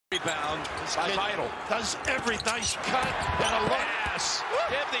This kid does every nice cut and a look. Pass.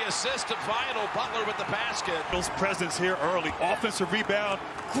 Give the assist to Vital. Butler with the basket. Those presence here early. Offensive rebound.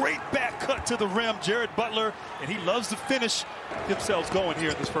 Great back cut to the rim. Jared Butler, and he loves to finish themselves going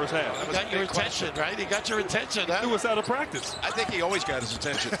here in this first half. He got your attention, right? He got your attention. Huh? He was out of practice. I think he always got his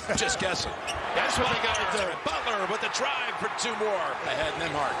attention. Just guessing. That's what they got to do. Butler with the drive for two more. Ahead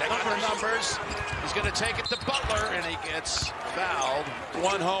Nimhart. They got the numbers. He's going to take it to Butler, and he gets fouled.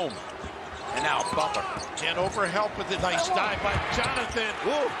 One home. And now Butler. Can't overhelp with the nice dive by Jonathan.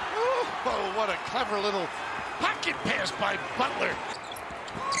 Ooh. Oh, what a clever little pocket pass by Butler.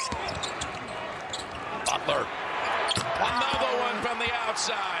 Butler. Another one from the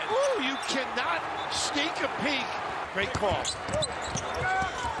outside. Ooh, you cannot sneak a peek. Great call.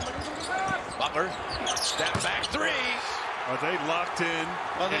 Butler. Step back three. Are they locked in?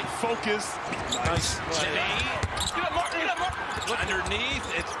 Are they focused? Nice play. Timmy. Underneath,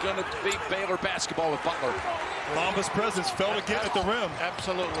 it's going to be Baylor basketball with Butler. Columbus presence fell again at the rim.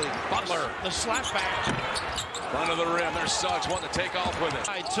 Absolutely. Butler. The slap back. Front of the rim. There's Suggs wanting to take off with it.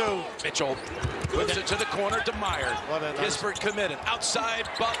 Side two. Mitchell moves it to the corner to Meyer. Gisbert committed. Outside,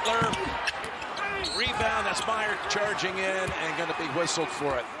 Butler. Rebound. That's Meyer charging in and going to be whistled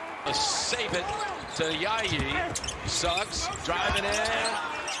for it. Save it to Yayi. Suggs driving in.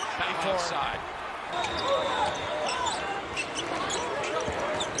 Back outside.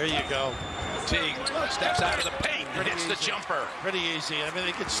 There you go. Teague steps out of the paint and hits the jumper. Pretty easy. I mean,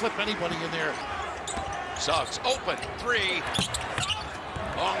 they could slip anybody in there. Suggs open. Three.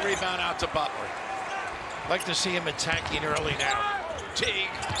 Long rebound out to Butler. Like to see him attacking early now.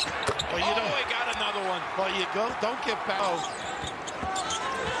 Teague. Well, he got another one. Well, you go. Don't get back.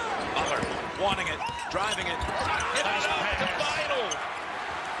 Butler wanting it, driving it. Hit Nice it up to pass. Vital.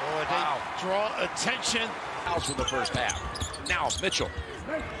 Oh, they draw attention. Fouls for the first half. Now Mitchell.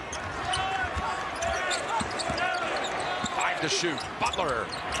 5 to shoot. Butler.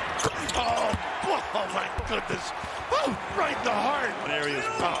 Oh my goodness. Oh, right in the heart. One area is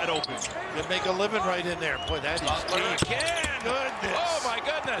wide open. You make a living right in there. Boy, that is Butler deep. again. Goodness. Oh my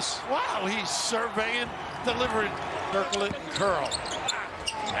goodness. Wow, he's surveying, delivering, circle it, and curl.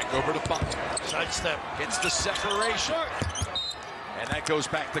 Back over to Butler. Sidestep. Gets the separation. And that goes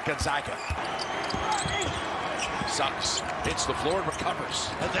back to Gonzaga. Suggs hits the floor and recovers.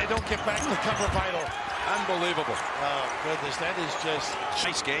 And they don't get back to cover Vital. Unbelievable. Oh, goodness, that is just...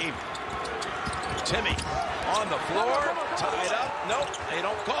 Nice game. Timmy on the floor, tied up. Nope, they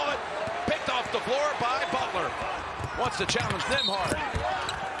don't call it. Picked off the floor by Butler. Wants to challenge Nimhart.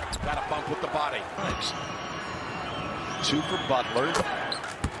 Got a bump with the body. Nice. 2 for Butler.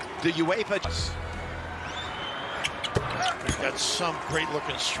 The UEFA. He's got some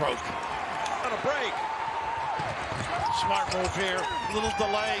great-looking stroke. On a break. Smart move here. Little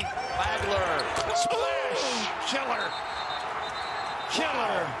delay. Flagler. Splash! Killer.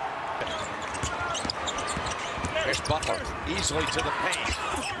 Killer. There's Butler. Easily to the paint.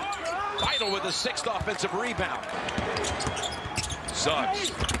 Vital with the 6th offensive rebound.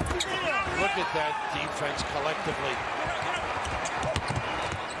 Suggs. Look at that defense collectively.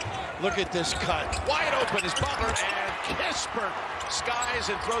 Look at this cut. Wide open is Butler, and Gisbert skies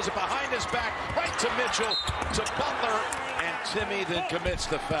and throws it behind his back, right to Mitchell, to Butler, and Timmy then commits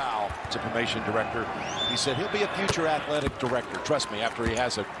the foul. To information director, he said he'll be a future athletic director. Trust me, after he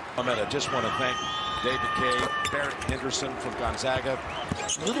has a comment. I just want to thank David Kay, Barrett Henderson from Gonzaga.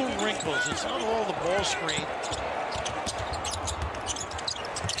 Little wrinkles. It's not all the ball screen.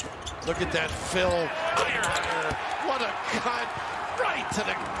 Look at that fill. What a cut. Right to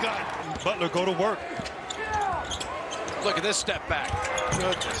the gut. Butler go to work. Look at this step back.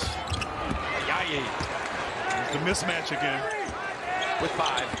 Goodness. Yayi. The mismatch again. With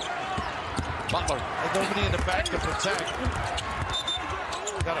 5. Butler. And nobody in the back to protect.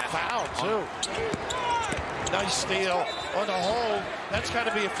 Got a foul, too. Nice steal on the hold. That's got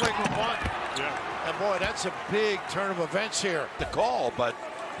to be a flagrant 1. Yeah. And boy, that's a big turn of events here. The call, but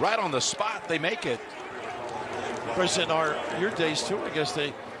right on the spot, they make it. Of course, in your days, too, I guess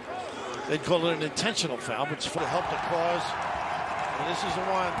they'd call it an intentional foul, but it's to help the cause. And this is the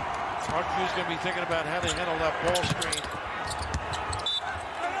one. Our crew's going to be thinking about how to handle that ball screen.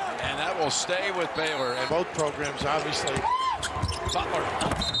 And that will stay with Baylor. And Both programs, obviously. Butler.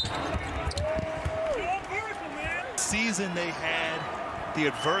 Season they had, the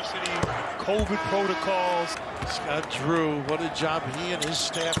adversity, COVID protocols. Scott Drew, what a job he and his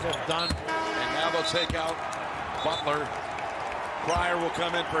staff have done. And now they'll take out Butler. Pryor will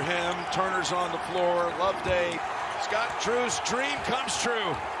come in for him. Turner's on the floor. Loveday. Scott Drew's dream comes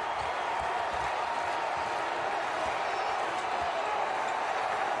true.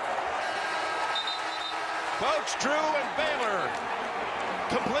 Coach Drew and Baylor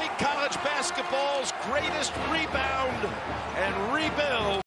complete college basketball's greatest rebound and rebuild.